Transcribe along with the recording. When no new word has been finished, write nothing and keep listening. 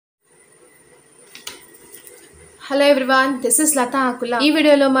Hello everyone, this is LATHA AKULA. In this video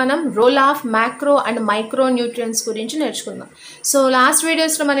lo manam role of macro and micronutrients gurinchi nerchukundam. So last videos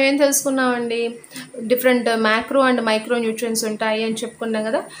lo manam em telusukunnamandi different macro and micronutrients untayi ani cheppukunnam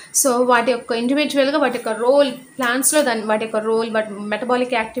kada. So vaati yokka individual ga vaati yokka role plants lo dan vaati yokka role but metabolic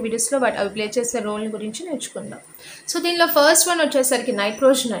activities lo vaati avi play chese role gurinchi nerchukundam. So దీనిలో first one వచ్చేసరికి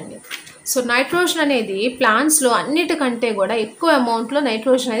nitrogen అండి. So nitrogen అనేది ప్లాంట్స్లో అన్నిటికంటే కూడా ఎక్కువ అమౌంట్లో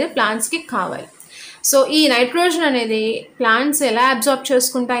nitrogen అనేది ప్లాంట్స్కి కావాలి. So ఈ నైట్రోజన్ అనేది ప్లాంట్స్ ఎలా అబ్జార్బ్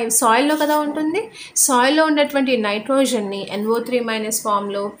చేసుకుంటాయి? సాయిల్లో కదా ఉంటుంది. సాయిల్లో ఉన్నటువంటి నైట్రోజన్ని NO3-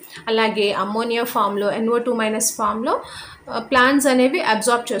 ఫామ్లో, అలాగే అమ్మోనియా ఫామ్లో, NO2- ఫామ్లో ప్లాంట్స్ అనేవి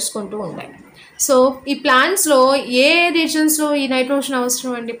అబ్జార్బ్ చేసుకుంటూ ఉంటాయి. సో ఈ ప్లాంట్స్లో ఏ రీజన్స్లో ఈ నైట్రోజన్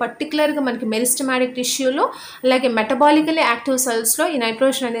అవసరం అండి? పర్టికులర్గా మనకి మెరిస్టమాటిక్ టిష్యూలో అలాగే మెటబాలికలీ యాక్టివ్ సెల్స్లో ఈ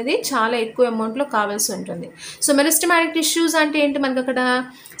నైట్రోజన్ అనేది చాలా ఎక్కువ అమౌంట్లో కావాల్సి ఉంటుంది. సో మెరిస్టమాటిక్ టిష్యూస్ అంటే ఏంటి? మనకి అక్కడ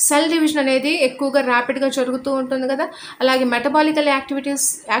సెల్ డివిజన్ అనేది ఎక్కువగా ర్యాపిడ్గా జరుగుతూ ఉంటుంది కదా. అలాగే మెటబాలికల్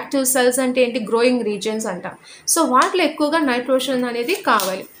యాక్టివ్ సెల్స్ అంటే ఏంటి? గ్రోయింగ్ రీజన్స్ అంటాం. సో వాటిలో ఎక్కువగా నైట్రోజన్ అనేది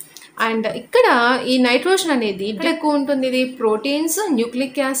కావాలి. అండ్ ఇక్కడ ఈ నైట్రోజన్ అనేది ఎక్కువ ఉంటుంది. ఇది ప్రోటీన్స్,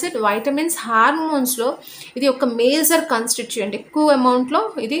 న్యూక్లిక్ యాసిడ్, వైటమిన్స్, హార్మోన్స్లో ఇది ఒక మేజర్ కాన్స్టిట్యూయెంట్. ఎక్కువ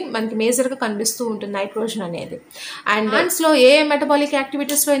అమౌంట్లో ఇది మనకి మేజర్గా కనిపిస్తూ ఉంటుంది నైట్రోజన్ అనేది. అండ్ ప్లాంట్స్లో ఏ మెటబాలిక్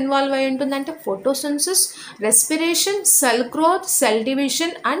యాక్టివిటీస్లో ఇన్వాల్వ్ అయి ఉంటుందంటే photosynthesis, respiration, cell growth, cell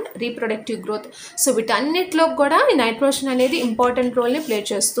division and reproductive growth. So వీటన్నిటిలో కూడా ఈ నైట్రోజన్ అనేది ఇంపార్టెంట్ రోల్ని ప్లే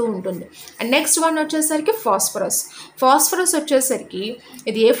చేస్తూ ఉంటుంది. అండ్ నెక్స్ట్ వన్ వచ్చేసరికి ఫాస్ఫరస్. ఫాస్ఫరస్ వచ్చేసరికి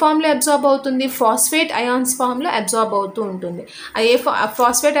ఇది ఏ ఫామ్లో అబ్జార్బ్ అవుతుంది? ఫాస్ఫేట్ అయాన్స్ ఫామ్లో అబ్జార్బ్ అవుతూ ఉంటుంది. ఏ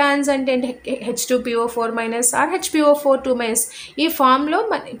ఫాస్ఫేట్ అయాన్స్ అంటే H2PO4- ఆర్ HPO4-2- ఈ ఫామ్లో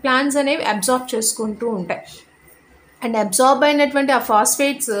ప్లాంట్స్ అనేవి అబ్జార్బ్ చేసుకుంటూ ఉంటాయి. అండ్ అబ్జార్బ్ అయినటువంటి ఆ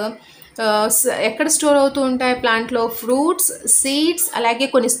ఫాస్ఫేట్స్ ఎక్కడ స్టోర్ అవుతూ ఉంటాయి? ప్లాంట్లో ఫ్రూట్స్, సీడ్స్, అలాగే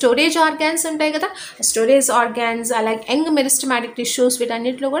కొన్ని స్టోరేజ్ ఆర్గాన్స్ ఉంటాయి కదా. స్టోరేజ్ ఆర్గాన్స్ అలాగే యంగ్ మెరిస్టమాటిక్ టిష్యూస్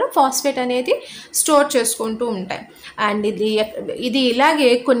వీటన్నిటిలో కూడా ఫాస్ఫేట్ అనేది స్టోర్ చేసుకుంటూ ఉంటాయి. అండ్ ఇది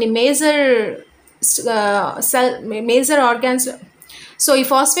ఇలాగే కొన్ని మేజర్ ఆర్గాన్స్. సో ఈ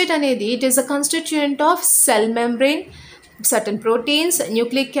ఫాస్ఫేట్ అనేది it is a constituent of cell membrane, certain proteins,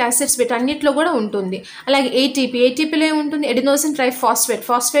 nucleic acids వీటన్నిటిలో కూడా ఉంటుంది. అలాగే ఏటీపీలో ఏముంటుంది? ఎడినోసిన్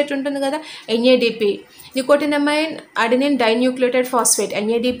ట్రైఫాస్ఫేట్ ఉంటుంది కదా. NADP నికోటినమైన్ అడెనిన్ డైన్యూక్లియోటైడ్ ఫాస్ఫేట్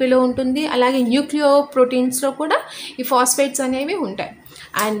NADPలో ఉంటుంది. అలాగే న్యూక్లియో ప్రోటీన్స్లో కూడా ఈ ఫాస్ఫేట్స్ అనేవి ఉంటాయి.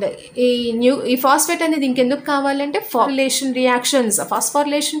 అండ్ ఈ ఫాస్ఫేట్ అనేది ఇంకెందుకు కావాలంటే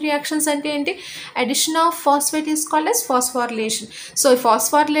ఫాస్ఫోరిలేషన్ రియాక్షన్స్ అంటే ఏంటి? Addition of phosphate is called as phosphorylation. So ఈ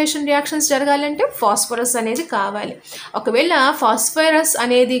ఫాస్ఫోరిలేషన్ రియాక్షన్స్ జరగాలంటే ఫాస్ఫరస్ అనేది కావాలి. ఒకవేళ ఫాస్ఫరస్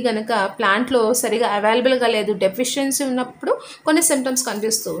అనేది కనుక ప్లాంట్లో సరిగా అవైలబుల్గా లేదు, డెఫిషియన్సీ ఉన్నప్పుడు కొన్ని సిమ్టమ్స్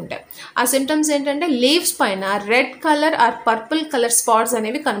కనిపిస్తూ ఉంటాయి. ఆ సిమ్టమ్స్ ఏంటంటే లీవ్స్ పైన red colour or purple colour spots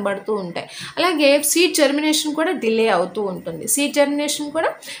అనేవి కనబడుతూ ఉంటాయి. అలాగే సీడ్ జర్మినేషన్ కూడా డిలే అవుతూ ఉంటుంది.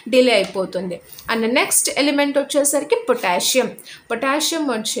 కూడా డిలే అయిపోతుంది. అండ్ నెక్స్ట్ ఎలిమెంట్ వచ్చేసరికి పొటాషియం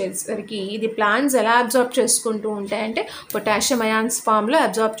వచ్చేసరికి ఇది ప్లాంట్స్ ఎలా అబ్జార్బ్ చేసుకుంటూ ఉంటాయి అంటే పొటాషియం అయాన్స్ ఫామ్లో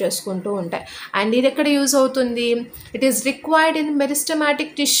అబ్జార్బ్ చేసుకుంటూ ఉంటాయి. అండ్ ఇది ఎక్కడ యూజ్ అవుతుంది? It is required in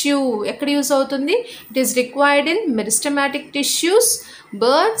meristematic tissue. ఎక్కడ యూజ్ అవుతుంది? It is required in meristematic tissues,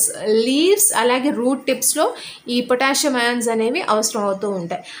 birds, leaves అలాగే రూట్ టిప్స్లో ఈ పొటాషియం అయాన్స్ అనేవి అవసరం అవుతూ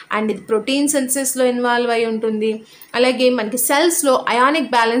ఉంటాయి. అండ్ ఇది ప్రోటీన్ సింథసిస్లో ఇన్వాల్వ్ అయి ఉంటుంది. అలాగే మనకి సెల్స్లో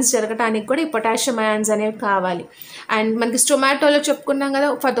అయానిక్ బ్యాలెన్స్ జరగడానికి కూడా ఈ పొటాషియం అయాన్స్ అనేవి కావాలి. అండ్ మనకి స్టొమాటోలో చెప్పుకున్నాం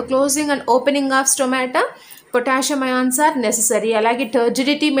కదా, for the closing and opening of స్టొమాటో potassium ions are necessary. అలాగే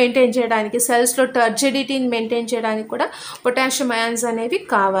టర్జిడిటీ మెయింటైన్ చేయడానికి, సెల్స్లో టర్జిడిటీని మెయింటైన్ చేయడానికి కూడా పొటాషియం అయాన్స్ అనేవి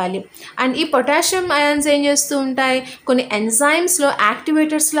కావాలి. అండ్ ఈ పొటాషియం అయాన్స్ ఏం చేస్తూ ఉంటాయి? కొన్ని ఎంజైమ్స్లో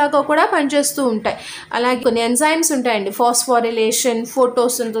యాక్టివేటర్స్ లాగా కూడా పనిచేస్తూ ఉంటాయి. అలాగే కొన్ని ఎంజైమ్స్ ఉంటాయండి, phosphorylation,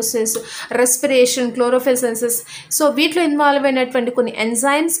 photosynthesis, respiration, chlorophyll synthesis. So వీటిలో ఇన్వాల్వ్ అయినటువంటి కొన్ని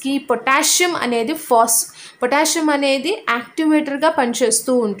ఎంజైమ్స్కి పొటాషియం అనేది యాక్టివేటర్గా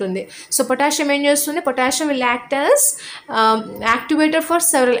పనిచేస్తూ ఉంటుంది. సో పొటాషియం ఏం చేస్తుంది? Potassium will act as activator for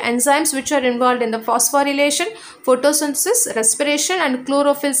several enzymes which are involved in the phosphorylation, photosynthesis, respiration and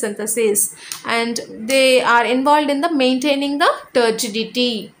chlorophyll synthesis, and they are involved in the maintaining the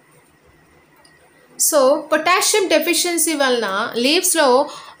turgidity. So potassium deficiency వలన లీవ్స్లో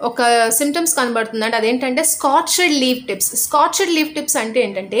ఒక symptoms కనబడుతుందండి. అదేంటంటే స్కాచ్డ్ leave tips అంటే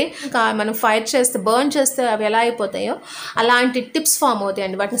ఏంటంటే మనం fire చేస్తే, burn చేస్తే అవి ఎలా అయిపోతాయో అలాంటి టిప్స్ ఫామ్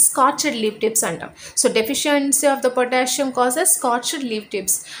అవుతాయండి. వాటిని స్కాచ్డ్ లీవ్ టిప్స్ అంటాం. So deficiency of the potassium causes స్కాచ్డ్ leave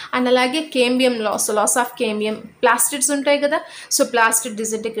tips. And అలాగే cambium loss of cambium, plastids ఉంటాయి కదా. సో ప్లాస్టిడ్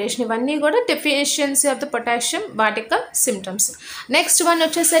డిసింటిగ్రేషన్ ఇవన్నీ కూడా డెఫిషియన్సీ ఆఫ్ ద పొటాషియం వాటి యొక్క సిమ్టమ్స్. నెక్స్ట్ వన్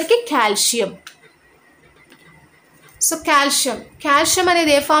వచ్చేసరికి కాల్షియం. సో కాల్షియం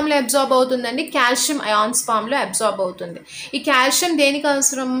అనేది ఏ ఫామ్లో అబ్జార్బ్ అవుతుందండి? కాల్షియం అయాన్స్ ఫామ్లో అబ్జార్బ్ అవుతుంది. ఈ కాల్షియం దేనికి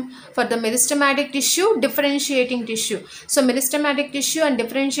అవసరం? For the meristematic tissue, differentiating tissue. So meristematic tissue and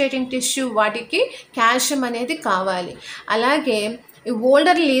differentiating tissue వాటికి కాల్షియం అనేది కావాలి. అలాగే ఈ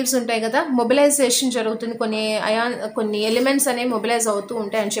ఓల్డర్ లీవ్స్ ఉంటాయి కదా, మొబిలైజేషన్ జరుగుతుంది, కొన్ని ఎలిమెంట్స్ అనేవి మొబిలైజ్ అవుతూ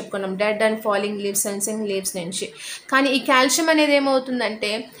ఉంటాయి అని చెప్పుకున్నాం, dead and falling leaves, sensing leaves నుంచి. కానీ ఈ కాల్షియం అనేది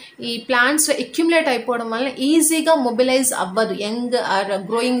ఏమవుతుందంటే ఈ ప్లాంట్స్లో అక్యుములేట్ అయిపోవడం వల్ల ఈజీగా మొబిలైజ్ అవ్వదు యంగ్ ఆర్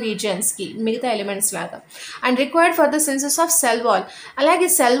గ్రోయింగ్ రీజియన్స్కి మిగతా ఎలిమెంట్స్ లాగా. And required for the senses of cell wall. అలాగే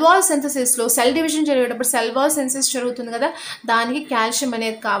సెల్ వాల్ సెన్సెసిస్లో సెల్ డివిజన్ జరిగేటప్పుడు సెల్ వాల్ సెన్సెస్ జరుగుతుంది కదా, దానికి కాల్షియం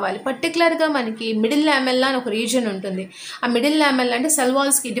అనేది కావాలి. పర్టికులర్గా మనకి మిడిల్ లామెల్లా అని ఒక రీజన్ ఉంటుంది. ఆ మిడిల్ లామెల్లా అంటే సెల్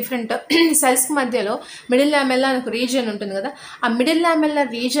వాల్స్కి డిఫరెంట్ సెల్స్కి మధ్యలో మిడిల్ లామెల్లా అని ఒక రీజన్ ఉంటుంది కదా, ఆ మిడిల్ లామెల్లా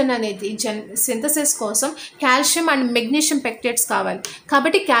రీజన్ అనేది సింథసిస్ కోసం కాల్షియం అండ్ మెగ్నీషియం పెక్టేట్స్ కావాలి.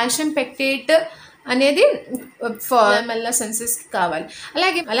 కాబట్టి కాల్షియం పెక్టేట్ అనేది లామెల్లా సెన్సెస్కి కావాలి.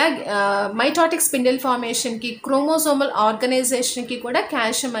 అలాగే మైటాటిక్ స్పిండిల్ ఫార్మేషన్కి, క్రోమోజోమల్ ఆర్గనైజేషన్కి కూడా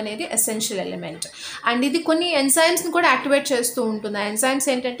కాల్షియం అనేది ఎసెన్షియల్ ఎలిమెంట్. అండ్ ఇది కొన్ని ఎంజైమ్స్ని కూడా యాక్టివేట్ చేస్తూ ఉంటుంది. ఆ ఎంజైమ్స్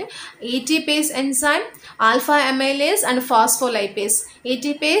ఏంటంటే ఏటీపేస్ enzyme, alpha amylase and phospholipase.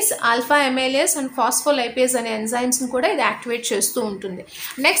 ఏటీపేస్, alpha amylase and phospholipase అనే ఎంజైమ్స్ని కూడా ఇది యాక్టివేట్ చేస్తూ ఉంటుంది.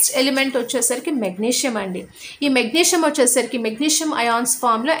 నెక్స్ట్ ఎలిమెంట్ వచ్చేసరికి మెగ్నీషియం అండి. ఈ మెగ్నీషియం వచ్చేసరికి మెగ్నీషియం అయాన్స్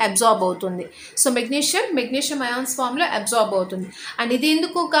ఫామ్లో అబ్జార్బ్ అవుతుంది. సో మెగ్నీషియం అయాన్స్ ఫామ్లో అబ్జార్బ్ అవుతుంది. అండ్ ఇది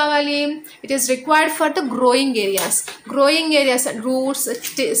ఎందుకు కావాలి? It is required for the growing areas. Roots,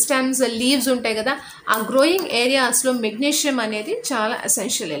 stems, leaves ఉంటాయి కదా, ఆ గ్రోయింగ్ ఏరియాస్లో మెగ్నీషియం అనేది చాలా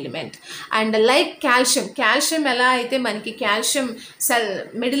essential element. And like calcium ఎలా అయితే మనకి కాల్షియం సెల్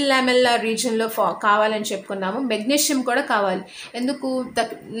మిడిల్ లామెల్లా రీజన్లో కావాలని చెప్పుకున్నాము, మెగ్నీషియం కూడా కావాలి. ఎందుకు?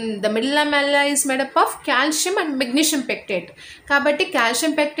 The middle lamella is made up of calcium and magnesium pectate. కాబట్టి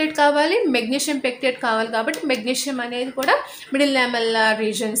కాల్షియం పెక్టేట్ కావాలి, మెగ్నీషియం పెక్టేట్ కావాలి. కాబట్టి మెగ్నీషియం అనేది కూడా మిడిల్ లామెల్లా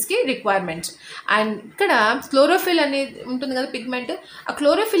రీజన్స్కి రిక్వైర్మెంట్. అండ్ ఇక్కడ క్లోరోఫిల్ అనేది ఉంటుంది కదా, పిగ్మెంట్. ఆ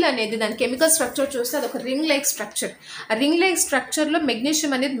క్లోరోఫిల్ అనేది దాని కెమికల్ స్ట్రక్చర్ చూస్తే అది ఒక రింగ్ లైక్ స్ట్రక్చర్. ఆ రింగ్ లైక్ స్ట్రక్చర్లో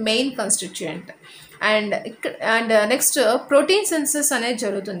మెగ్నీషియం అనేది main constituent. And next protein senses అనేది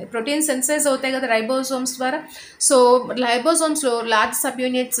జరుగుతుంది. ప్రోటీన్ సెన్సెస్ అవుతాయి కదా రైబోజోమ్స్ ద్వారా. So రైబోజోమ్స్లో large sub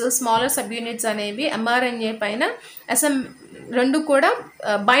units, smaller sub units అనేవి ఎంఆర్ఎన్ఏ పైన రెండు కూడా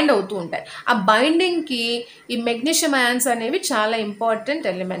బైండ్ అవుతూ ఉంటాయి. ఆ బైండింగ్కి ఈ మెగ్నీషియం అయాన్స్ అనేవి చాలా ఇంపార్టెంట్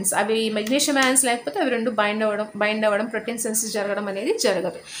ఎలిమెంట్స్. అవి మెగ్నీషియం అయాన్స్ లేకపోతే అవి రెండు బైండ్ అవ్వడం ప్రోటీన్ సెన్సెస్ జరగడం అనేది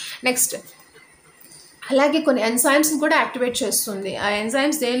జరగదు. నెక్స్ట్ అలాగే కొన్ని ఎంజైమ్స్ని కూడా యాక్టివేట్ చేస్తుంది. ఆ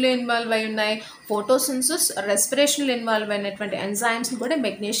ఎంజైమ్స్ దేనిలో ఇన్వాల్వ్ అయి ఉన్నాయి? ఫోటోసిన్సిస్, రెస్పిరేషన్లో ఇన్వాల్వ్ అయినటువంటి ఎంజైమ్స్ని కూడా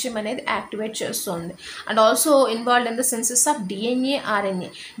మెగ్నీషియం అనేది యాక్టివేట్ చేస్తుంది. And also involved in the senses of DNA,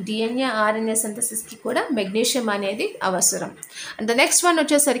 RNA సింథసిస్కి కూడా మెగ్నీషియం అనేది అవసరం. అండ్ ద నెక్స్ట్ వన్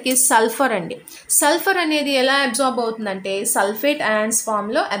వచ్చేసరికి సల్ఫర్ అండి. సల్ఫర్ అనేది ఎలా అబ్జార్బ్ అవుతుందంటే సల్ఫేట్ అయాన్స్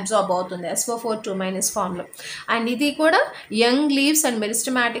ఫామ్లో అబ్జార్బ్ అవుతుంది, SO4 ఫామ్లో. అండ్ ఇది కూడా యంగ్ లీవ్స్ అండ్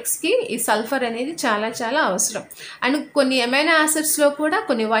మెరిస్టమాటిక్స్కి ఈ సల్ఫర్ అనేది చాలా అవసరం. అండ్ కొన్ని అమైనో యాసిడ్స్లో కూడా,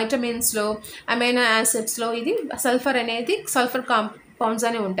 కొన్ని వైటమిన్స్లో, అమైనో యాసిడ్స్లో ఇది సల్ఫర్ కాంపౌండ్స్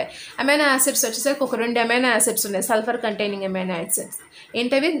అనేవి ఉంటాయి. అమైనో యాసిడ్స్ వచ్చేసరికి ఒక 2 అమైనో యాసిడ్స్ ఉన్నాయి సల్ఫర్ కంటైనింగ్ అమైనో యాసిడ్స్.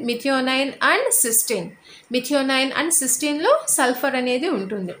 ఏంటవి? మిథియోనైన్ అండ్ సిస్టీన్లో సల్ఫర్ అనేది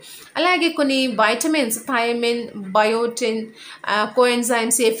ఉంటుంది. అలాగే కొన్ని వైటమిన్స్, థైమిన్, బయోటిన్,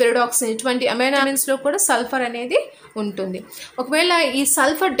 కోఎన్జైమ్స్, ఫెరిడాక్సిన్, ఇటువంటి అమైనో యాసిడ్స్లో కూడా సల్ఫర్ అనేది ఉంటుంది. ఒకవేళ ఈ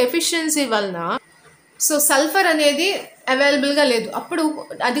సల్ఫర్ డెఫిషియన్సీ వలన సల్ఫర్ అనేది అవైలబుల్గా లేదు, అప్పుడు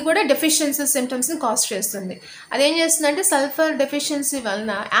అది కూడా డెఫిషియన్సీ సిమ్టమ్స్ని కాజ్ చేస్తుంది. అదేం చేస్తుందంటే సల్ఫర్ డెఫిషియన్సీ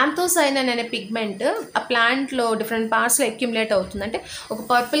వలన యాంథోసైనిన్ అనే పిగ్మెంట్ ఆ ప్లాంట్లో డిఫరెంట్ పార్ట్స్లో అక్యుములేట్ అవుతుంది. అంటే ఒక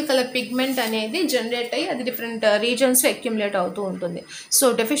పర్పుల్ కలర్ పిగ్మెంట్ అనేది జనరేట్ అయ్యి అది డిఫరెంట్ రీజన్స్లో అక్యుములేట్ అవుతూ ఉంటుంది. So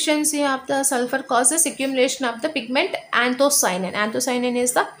deficiency of the sulphur causes accumulation of the pigment anthocyanin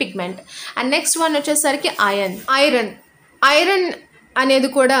is the pigment. And next one వచ్చేసరికి ఐరన్ అనేది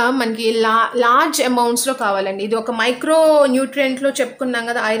కూడా మనకి లార్జ్ అమౌంట్స్లో కావాలండి. ఇది ఒక మైక్రో న్యూట్రియంట్లో చెప్పుకున్నాం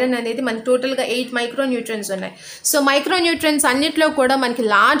కదా, ఐరన్ అనేది మనకి టోటల్గా 8 మైక్రో న్యూట్రియన్స్ ఉన్నాయి. సో మైక్రో న్యూట్రియన్స్ అన్నిట్లో కూడా మనకి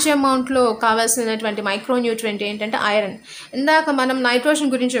లార్జ్ అమౌంట్లో కావాల్సినటువంటి మైక్రో న్యూట్రియంట్ ఏంటంటే ఐరన్. ఇందాక మనం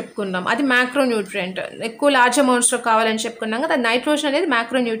నైట్రోజన్ గురించి చెప్పుకున్నాం, అది మ్యాక్రో న్యూట్రియంట్, ఎక్కువ లార్జ్ అమౌంట్స్లో కావాలని చెప్పుకున్నాం కదా. నైట్రోజన్ అనేది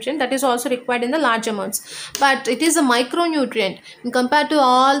macro nutrient, that is also required in the large amounts, but it is a micro nutrient. Compare to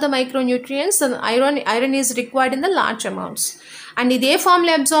all the micro nutrients, iron is required in the large amounts. And ఇది ఏ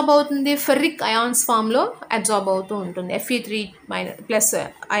ఫామ్లో absorb అవుతుంది, ferric ions ఫామ్లో absorb అవుతూ ఉంటుంది, Fe3+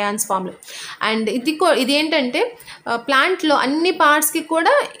 ions ఫామ్లో. And ఇది ఏంటంటే ప్లాంట్లో అన్ని పార్ట్స్కి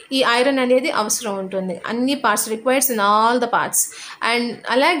కూడా ఈ ఐరన్ అనేది అవసరం ఉంటుంది, అన్ని parts requires in all the parts. And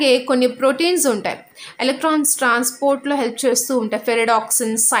అలాగే కొన్ని ప్రోటీన్స్ ఉంటాయి ఎలక్ట్రాన్స్ ట్రాన్స్పోర్ట్లో హెల్ప్ చేస్తూ ఉంటాయి,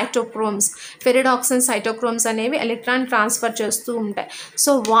 ఫెరిడాక్సిన్స్ సైటోక్రోమ్స్ అనేవి ఎలక్ట్రాన్ ట్రాన్స్ఫర్ చేస్తూ ఉంటాయి.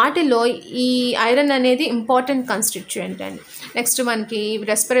 సో వాటిలో ఈ ఐరన్ అనేది ఇంపార్టెంట్ కాన్స్టిట్యూయెంట్ అండి. నెక్స్ట్ మనకి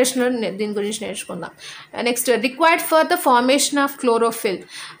రెస్పిరేషన్లో దీని గురించి నేర్చుకుందాం. Next required for the formation of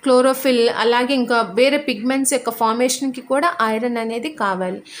chlorophyll అలాగే ఇంకా వేరే పిగ్మెంట్స్ యొక్క ఫార్మేషన్కి కూడా ఐరన్ అనేది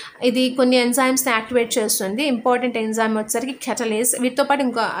కావాలి. ఇది కొన్ని ఎంజైమ్స్ని యాక్టివేట్ చేస్తుంది, ఇంపార్టెంట్ ఎంజైమ్ వచ్చేసరికి కెటలేస్, వీటితో పాటు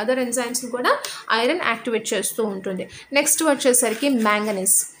ఇంకా అదర్ ఎంజైమ్స్ని కూడా ఐరన్ యాక్టివేట్ చేస్తూ ఉంటుంది. నెక్స్ట్ వచ్చేసరికి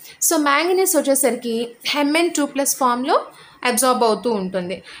మ్యాంగనీస్. సో మ్యాంగనీస్ వచ్చేసరికి Mn2+ ఫామ్లో అబ్జార్బ్ అవుతూ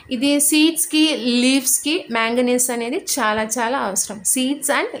ఉంటుంది. ఇది సీడ్స్కి లీవ్స్కి మ్యాంగనీస్ అనేది చాలా చాలా అవసరం,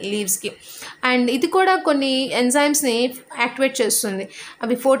 సీడ్స్ అండ్ లీవ్స్కి. అండ్ ఇది కూడా కొన్ని ఎంజైమ్స్ని యాక్టివేట్ చేస్తుంది,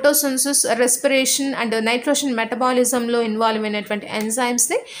 అవి photosynthesis, respiration and nitrogen మెటబాలిజంలో involve అయినటువంటి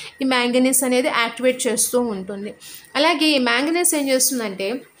ఎంజైమ్స్ని ఈ మ్యాంగనీస్ అనేది యాక్టివేట్ చేస్తూ ఉంటుంది. అలాగే ఈ మ్యాంగనీస్ ఏం చేస్తుందంటే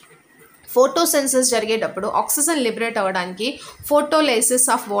ఫోటోసెన్సస్ జరిగేటప్పుడు ఆక్సిజన్ లిబరేట్ అవ్వడానికి ఫోటోలైసిస్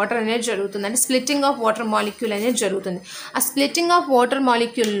ఆఫ్ వాటర్ అనేది జరుగుతుంది, అంటే స్ప్లిట్టింగ్ ఆఫ్ వాటర్ మాలిక్యూల్ అనేది జరుగుతుంది. ఆ స్ప్లిట్టింగ్ ఆఫ్ వాటర్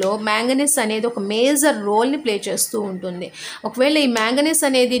మాలిక్యూల్లో మ్యాంగనీస్ అనేది ఒక మేజర్ రోల్ని ప్లే చేస్తూ ఉంటుంది. ఒకవేళ ఈ మ్యాంగనీస్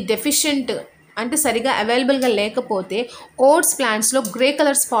అనేది డెఫిషియెంట్ అంటే సరిగా అవైలబుల్గా లేకపోతే ఓట్స్ ప్లాంట్స్లో గ్రే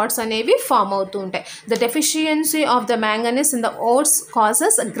కలర్ స్పాట్స్ అనేవి ఫామ్ అవుతూ ఉంటాయి. The deficiency of the manganese in the votes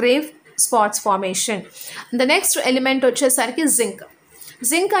causes grey spots formation. The next element వచ్చేసరికి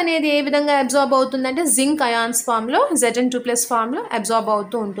జింక్ అనేది ఏ విధంగా అబ్జార్బ్ అవుతుందంటే జింక్ అయాన్స్ ఫామ్లో Zn2+ ఫామ్లో అబ్జార్బ్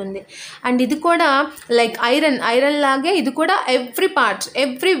అవుతూ ఉంటుంది. అండ్ ఇది కూడా లైక్ ఐరన్ లాగే ఇది కూడా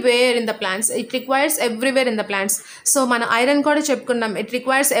everywhere in the plants, it requires everywhere in the plants. So మన ఐరన్ కూడా చెప్పుకున్నాం, it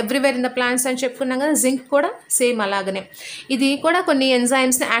requires everywhere in the plants అని చెప్పుకున్నాం కదా, జింక్ కూడా సేమ్ అలాగనే. ఇది కూడా కొన్ని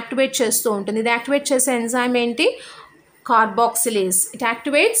ఎంజైమ్స్ని యాక్టివేట్ చేస్తూ ఉంటుంది. ఇది యాక్టివేట్ చేసే ఎంజైమ్ ఏంటి, carboxylase. It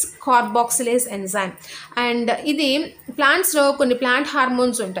activates carboxylase enzyme. And ఇది ప్లాంట్స్లో కొన్ని ప్లాంట్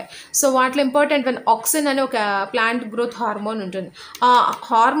హార్మోన్స్ ఉంటాయి. సో వాటిలో ఇంపార్టెంట్ ఆక్సిన్ అనే ఒక ప్లాంట్ గ్రోత్ హార్మోన్ ఉంటుంది. ఆ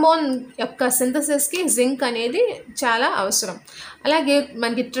హార్మోన్ యొక్క సింథసిస్కి జింక్ అనేది చాలా అవసరం. అలాగే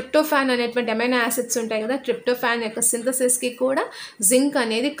మనకి ట్రిప్టోఫాన్ అనేటువంటి అమైనో యాసిడ్స్ ఉంటాయి కదా, ట్రిప్టోఫాన్ యొక్క సింథసిస్కి కూడా జింక్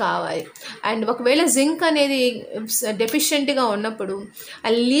అనేది కావాలి. అండ్ ఒకవేళ జింక్ అనేది డెఫిషియెంట్గా ఉన్నప్పుడు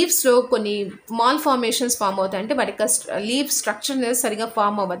ఆ లీవ్స్లో కొన్ని మాల్ ఫార్మేషన్స్ ఫామ్ అవుతాయి, అంటే వాటి లీవ్ స్ట్రక్చర్ అనేది సరిగా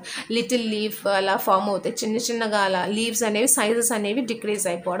ఫామ్ అవ్వదు, లిటిల్ లీఫ్ అలా ఫామ్ అవుతాయి, చిన్నగా అలా లీవ్స్ అనేవి సైజెస్ అనేవి డిక్రీజ్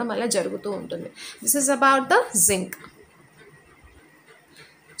అయిపోవడం అలా జరుగుతూ ఉంటుంది. This is about the zinc.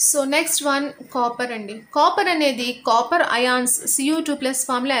 So next one copper అండి. కాపర్ అనేది కాపర్ అయాన్స్ Cu2+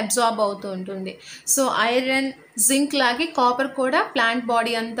 ఫామ్లో అబ్జార్బ్ అవుతూ ఉంటుంది. సో ఐరన్ జింక్ లాగే కాపర్ కూడా ప్లాంట్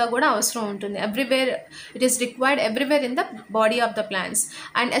బాడీ అంతా కూడా అవసరం ఉంటుంది, everywhere it is required everywhere in the body of the plants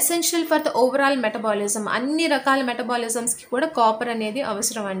and essential for the overall metabolism. అన్ని రకాల మెటబాలిజమ్స్కి కూడా కాపర్ అనేది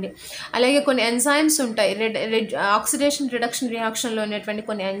అవసరం అండి. అలాగే కొన్ని ఎంజైమ్స్ ఉంటాయి, ఆక్సిడేషన్ రిడక్షన్ రియాక్షన్లో ఉన్నటువంటి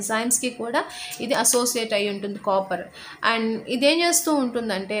కొన్ని ఎంజైమ్స్కి కూడా ఇది అసోసియేట్ అయి ఉంటుంది కాపర్. అండ్ ఇదేం చేస్తూ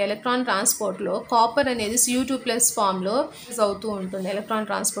ఉంటుందంటే ఎలక్ట్రాన్ ట్రాన్స్పోర్ట్లో కాపర్ అనేది Cu2+ ఫామ్లో యూజ్ అవుతూ ఉంటుంది ఎలక్ట్రాన్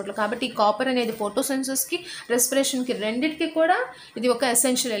ట్రాన్స్పోర్ట్లో. కాబట్టి ఈ కాపర్ అనేది ఫోటోసిన్సిస్కి రెస్పిరేషన్కి రెండింటికి కూడా ఇది ఒక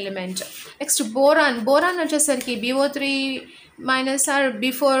ఎసెన్షియల్ ఎలిమెంట్. నెక్స్ట్ బోరాన్ వచ్చేసరికి Bo3- ఆర్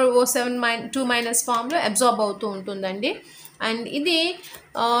B4O7-2- ఫామ్లో అబ్జార్బ్ అవుతూ ఉంటుందండి. అండ్ ఇది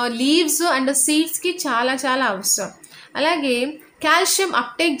లీవ్స్ అండ్ సీడ్స్కి చాలా చాలా అవసరం. అలాగే కాల్షియం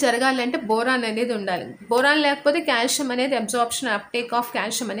అప్టేక్ జరగాలంటే బోరాన్ అనేది ఉండాలి, బోరాన్ లేకపోతే కాల్షియం అనేది అబ్జార్ప్షన్ అప్టేక్ ఆఫ్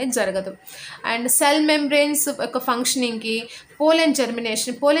కాల్షియం అనేది జరగదు. అండ్ సెల్ మెంబ్రెయిన్స్ యొక్క ఫంక్షనింగ్కి పోలెన్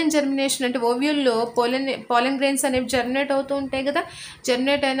జర్మినేషన్ అంటే ఓవ్యూల్లో పోలెన్ గ్రెయిన్స్ అనేవి జర్మినేట్ అవుతూ ఉంటాయి కదా,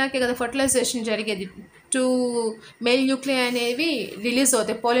 జర్మినేట్ అయినాకే కదా ఫర్టిలైజేషన్ జరిగేది, 2 మేల్ న్యూక్లియై అనేవి రిలీజ్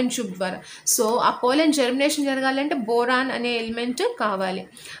అవుతాయి పోలెన్ ట్యూబ్ ద్వారా. సో ఆ పోలెన్ జర్మినేషన్ జరగాలంటే బోరాన్ అనే ఎలిమెంట్ కావాలి.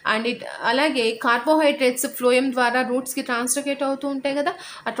 అండ్ అలాగే కార్బోహైడ్రేట్స్ ఫ్లోయం ద్వారా రూట్స్కి ట్రాన్స్లొకేట్ అవుతూ ఉంటాయి కదా,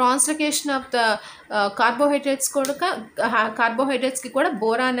 ఆ ట్రాన్స్లొకేషన్ ఆఫ్ ద కార్బోహైడ్రేట్స్కి కూడా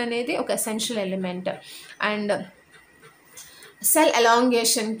బోరాన్ అనేది ఒక essential element. And cell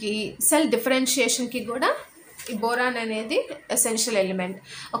ఎలాంగేషన్కి cell డిఫరెన్షియేషన్కి కూడా ఈ బోరాన్ అనేది ఎసెన్షియల్ ఎలిమెంట్.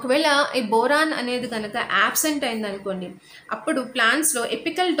 ఒకవేళ ఈ బోరాన్ అనేది కనుక యాబ్సెంట్ అయిందనుకోండి, అప్పుడు ప్లాంట్స్లో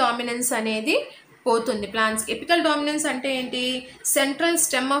ఎపికల్ డామినెన్స్ అనేది పోతుంది. ప్లాంట్స్కి ఎపికల్ డామినెన్స్ అంటే ఏంటి, సెంట్రల్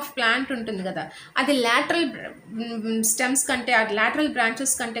స్టెమ్ ఆఫ్ ప్లాంట్ ఉంటుంది కదా, అది లాటరల్ స్టెమ్స్ కంటే అది లాటరల్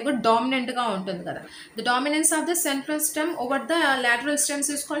బ్రాంచెస్ కంటే కూడా డామినెంట్గా ఉంటుంది కదా. The dominance of the central stem over the lateral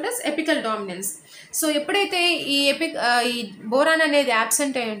stems is called as apical dominance. So ఎప్పుడైతే ఈ బోరాన్ అనేది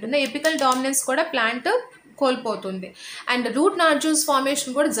యాబ్సెంట్ అయి ఉంటుందో ఎపికల్ డామినెన్స్ కూడా ప్లాంట్ కోల్పోతుంది. అండ్ రూట్ నాడ్యూల్స్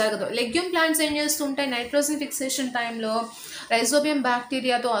ఫార్మేషన్ కూడా జరగదు. లెగ్యూమ్ ప్లాంట్స్ ఏం చేస్తుంటాయి, నైట్రోజన్ ఫిక్సేషన్ టైంలో రైజోబియం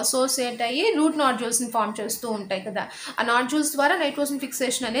బ్యాక్టీరియాతో అసోసియేట్ అయ్యి రూట్ నాడ్యూల్స్ని ఫామ్ చేస్తూ ఉంటాయి కదా. ఆ నాడ్యూల్స్ ద్వారా నైట్రోజన్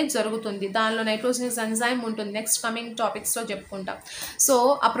ఫిక్సేషన్ అనేది జరుగుతుంది. దానిలో నైట్రోజనస్ ఎంజైమ్ ఉంటుంది. నెక్స్ట్ కమింగ్ టాపిక్స్లో చెప్పుకుంటాం. సో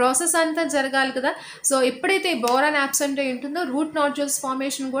ఆ ప్రాసెస్ అంతా జరగాలి కదా. సో ఎప్పుడైతే బోరాన్ యాబ్సెంట్ అయి ఉంటుందో రూట్ నాడ్యూల్స్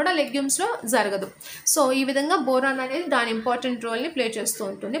ఫార్మేషన్ కూడా లెగ్యూమ్స్లో జరగదు. సో ఈ విధంగా బోరాన్ అనేది దాని ఇంపార్టెంట్ రోల్ని ప్లే చేస్తూ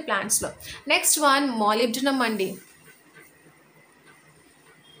ఉంటుంది ప్లాంట్స్లో. నెక్స్ట్ వన్ మాలిబ్డినం అండి.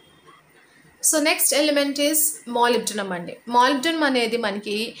 So next element is molybdenum అండి. మాలిబ్డినం అనేది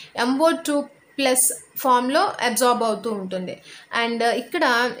మనకి MO2+ ఫామ్లో అబ్జార్బ్ అవుతూ ఉంటుంది. అండ్ ఇక్కడ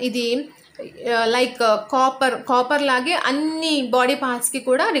ఇది లైక్ కాపర్ లాగే అన్ని బాడీ పార్ట్స్కి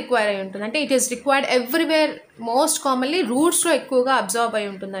కూడా రిక్వైర్ అయి ఉంటుంది. అంటే it is required everywhere, most commonly రూట్స్లో ఎక్కువగా అబ్జార్బ్ అయి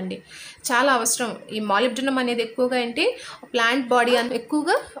ఉంటుందండి. చాలా అవసరం ఈ మాలిబ్డినం అనేది. ఎక్కువగా ఏంటి ప్లాంట్ బాడీ అని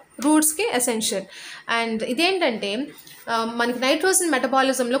ఎక్కువగా రూట్స్కి ఎసెన్షియల్. అండ్ ఇదేంటంటే మనకి నైట్రోజన్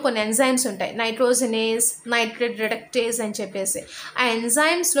మెటబాలిజంలో కొన్ని ఎంజైమ్స్ ఉంటాయి, నైట్రోజనేస్, నైట్రేట్ రిడక్టేస్ అని చెప్పేసి. ఆ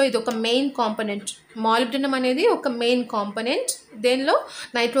ఎంజైమ్స్లో ఇది ఒక మెయిన్ కాంపోనెంట్. మాలిబ్డినం అనేది ఒక మెయిన్ కాంపోనెంట్. దేనిలో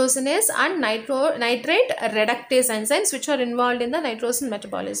నైట్రోజనేస్ and nitrate రిడక్టేస్ enzymes which are involved in the nitrogen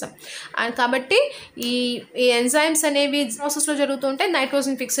metabolism. And కాబట్టి ఈ ఎంజైమ్స్ అనేవి ప్రాసెస్లో జరుగుతూ ఉంటాయి,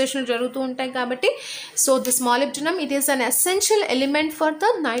 నైట్రోజన్ ఫిక్సేషన్ జరుగుతూ ఉంటాయి. కాబట్టి so this molybdenum it is an essential element for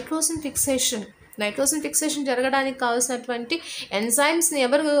the nitrogen fixation. Nitrogen fixation జరగడానికి కావాల్సినటువంటి ఎంజైమ్స్ని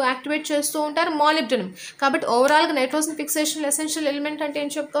ఎవరు యాక్టివేట్ చేస్తూ ఉంటారు, మాలిబ్డినం. కాబట్టి ఓవరాల్గా నైట్రోజన్ ఫిక్సేషన్ ఎసెన్షియల్ ఎలిమెంట్ అంటే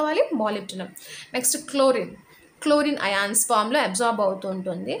ఏం చెప్పుకోవాలి, మాలిబ్డినం. నెక్స్ట్ క్లోరిన్ అయాన్స్ ఫామ్లో అబ్జార్బ్ అవుతూ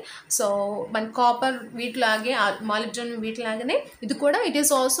ఉంటుంది. సో మన కాపర్ వీటిలాగే మాలిబ్డినం వీటిలాగానే ఇది కూడా it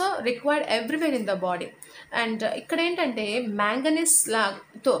is also required everywhere in the body. And ఇక్కడ ఏంటంటే మ్యాంగనీస్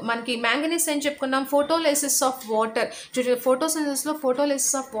లాతో మనకి మ్యాంగనీస్ ఏం చెప్పుకున్నాం, photolysis of water. ఫోటోసిన్థసిస్లో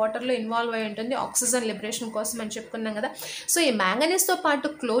photolysis of వాటర్లో ఇన్వాల్వ్ అయి ఉంటుంది ఆక్సిజన్ లిబరేషన్ కోసం అని చెప్పుకున్నాం కదా. సో ఈ మ్యాంగనీస్తో పాటు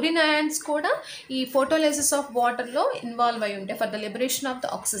క్లోరిన్ అయాన్స్ కూడా ఈ ఫోటోలైసిస్ ఆఫ్ వాటర్లో ఇన్వాల్వ్ అయి ఉంటాయి for the liberation of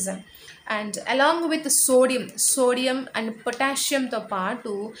the oxygen. And along with sodium and పొటాషియంతో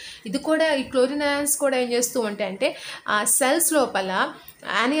పాటు ఇది కూడా ఈ క్లోరిన్ అయాన్స్ కూడా ఏం చేస్తూ ఉంటాయి అంటే సెల్స్ లోపల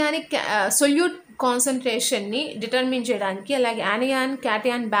యానియానిక్ సొల్యూట్ కాన్సన్ట్రేషన్ని డిటర్మిన్ చేయడానికి, అలాగే యానియాన్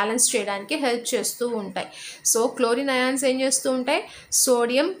క్యాటియాన్ బ్యాలెన్స్ చేయడానికి హెల్ప్ చేస్తూ ఉంటాయి. సో క్లోరిన్ అయాన్స్ ఏం చేస్తూ ఉంటాయి,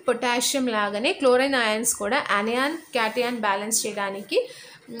 సోడియం పొటాషియం లాగానే క్లోరిన్ అయాన్స్ కూడా యానియాన్ క్యాటియాన్ బ్యాలెన్స్ చేయడానికి,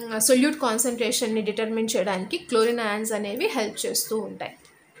 సొల్యూట్ కాన్సన్ట్రేషన్ని డిటర్మిన్ చేయడానికి క్లోరిన్ అయాన్స్ అనేవి హెల్ప్ చేస్తూ ఉంటాయి.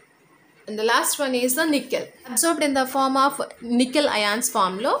 And the last one is the nickel. Absorbed in the form of nickel ions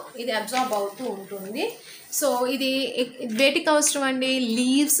form లో ఇది అబ్జార్బ్ అవుతూ ఉంటుంది. సో ఇది వేటికి అవసరం అండి,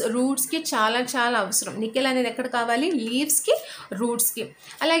 లీవ్స్, రూట్స్కి చాలా చాలా అవసరం. నికెల్ అనేది ఎక్కడ కావాలి, లీవ్స్కి, రూట్స్కి.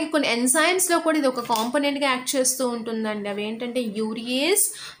 అలాగే కొన్ని ఎంజైమ్స్లో కూడా ఇది ఒక కాంపోనెంట్గా యాక్ట్ చేస్తూ ఉంటుందండి. అవి ఏంటంటే యూరియేస్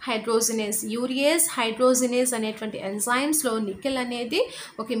హైడ్రోజినేస్ అనేటువంటి ఎంజైమ్స్లో నికెల్ అనేది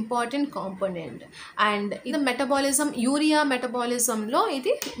ఒక ఇంపార్టెంట్ కాంపోనెంట్. అండ్ ఇది యూరియా మెటబాలిజంలో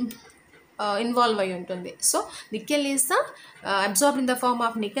ఇది ఇన్వాల్వ్ అయి ఉంటుంది. So nickel is the absorbed in the form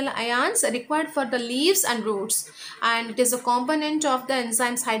of nickel ions required for the leaves and roots, and it is a component of the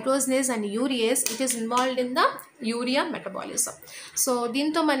enzymes hydrogenase and urease. It is involved in the urea metabolism. So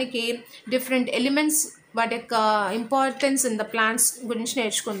దీంతో మనకి different elements వాటి యొక్క importance in the plants గురించి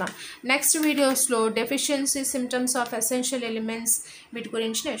నేర్చుకుందాం. Next వీడియోస్లో deficiency symptoms of essential elements వీటి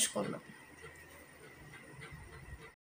గురించి నేర్చుకుందాం.